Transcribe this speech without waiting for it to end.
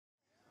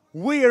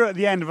We are at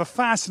the end of a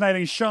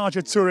fascinating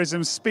Sharjah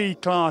tourism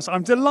speed class.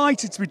 I'm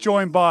delighted to be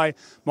joined by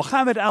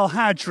Mohammed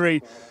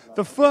Al-Hajri,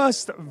 the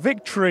first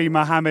victory,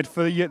 Mohammed,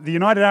 for the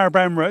United Arab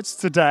Emirates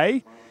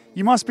today.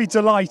 You must be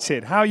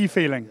delighted. How are you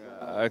feeling?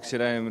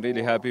 Actually, I am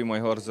really happy. My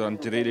horse ran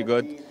really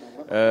good.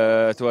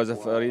 It was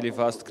a really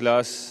fast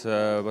class,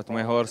 but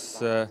my horse,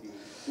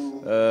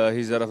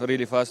 he's a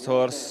really fast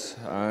horse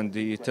and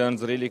he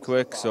turns really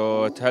quick,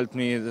 so it helped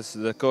me.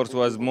 The course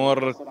was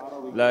more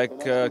like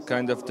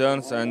kind of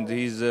turns, and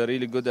he's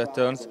really good at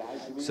turns,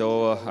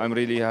 so I'm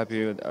really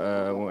happy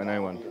when I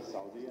won.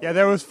 Yeah,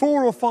 there was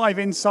 4 or 5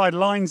 inside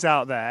lines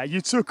out there.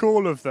 You took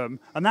all of them,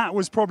 and that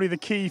was probably the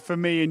key for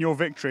me in your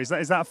victory. Is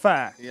that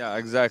fair? Yeah,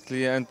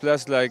 exactly. And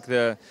plus, like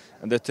the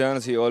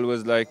turns, he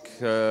always like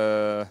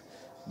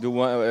do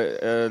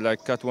one,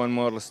 like cut one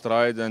more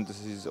stride, and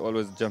he's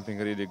always jumping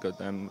really good.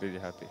 I'm really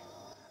happy.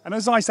 And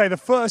as I say, the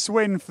first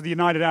win for the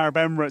United Arab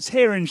Emirates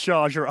here in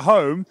Sharjah at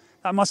home,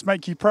 that must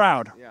make you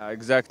proud. Yeah,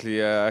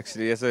 exactly.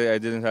 Actually, yesterday I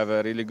didn't have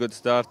a really good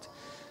start,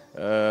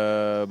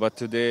 but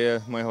today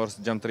my horse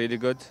jumped really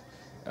good.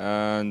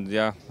 And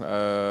yeah,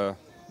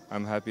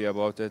 I'm happy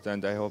about it,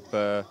 and I hope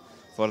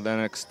for the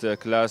next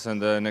class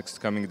and the next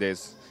coming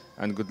days.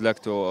 And good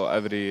luck to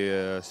every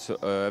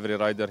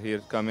rider here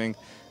coming.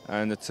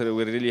 And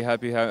we're really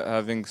happy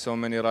having so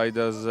many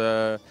riders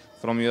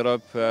from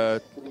Europe.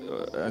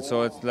 And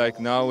so it's like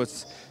now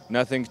it's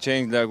nothing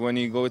changed. Like when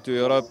you go to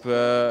Europe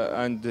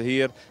and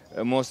here,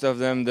 most of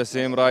them the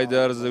same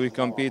riders we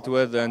compete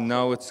with, and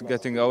now it's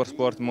getting our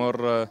sport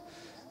more.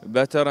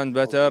 Better and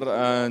better,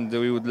 and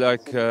we would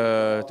like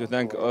to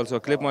thank also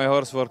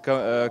ClipMyHorse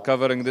for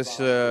covering this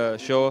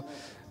show,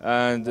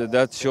 and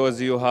that shows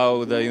you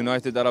how the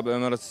United Arab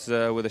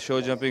Emirates with the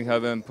show jumping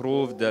have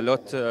improved a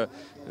lot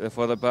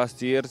for the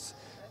past years,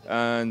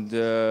 and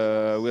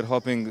we're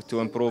hoping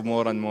to improve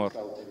more and more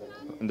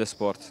in the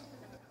sport.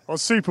 Well,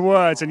 super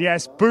words, and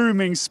yes,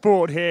 booming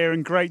sport here,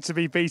 and great to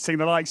be beating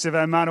the likes of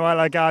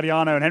Emanuele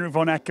Gardiano and Henrik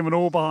von Eckermann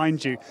all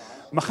behind you.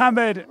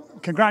 Mohammed,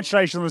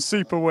 congratulations on the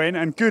super win,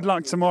 and good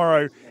luck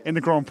tomorrow in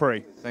the Grand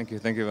Prix. Thank you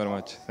very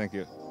much. Thank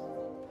you.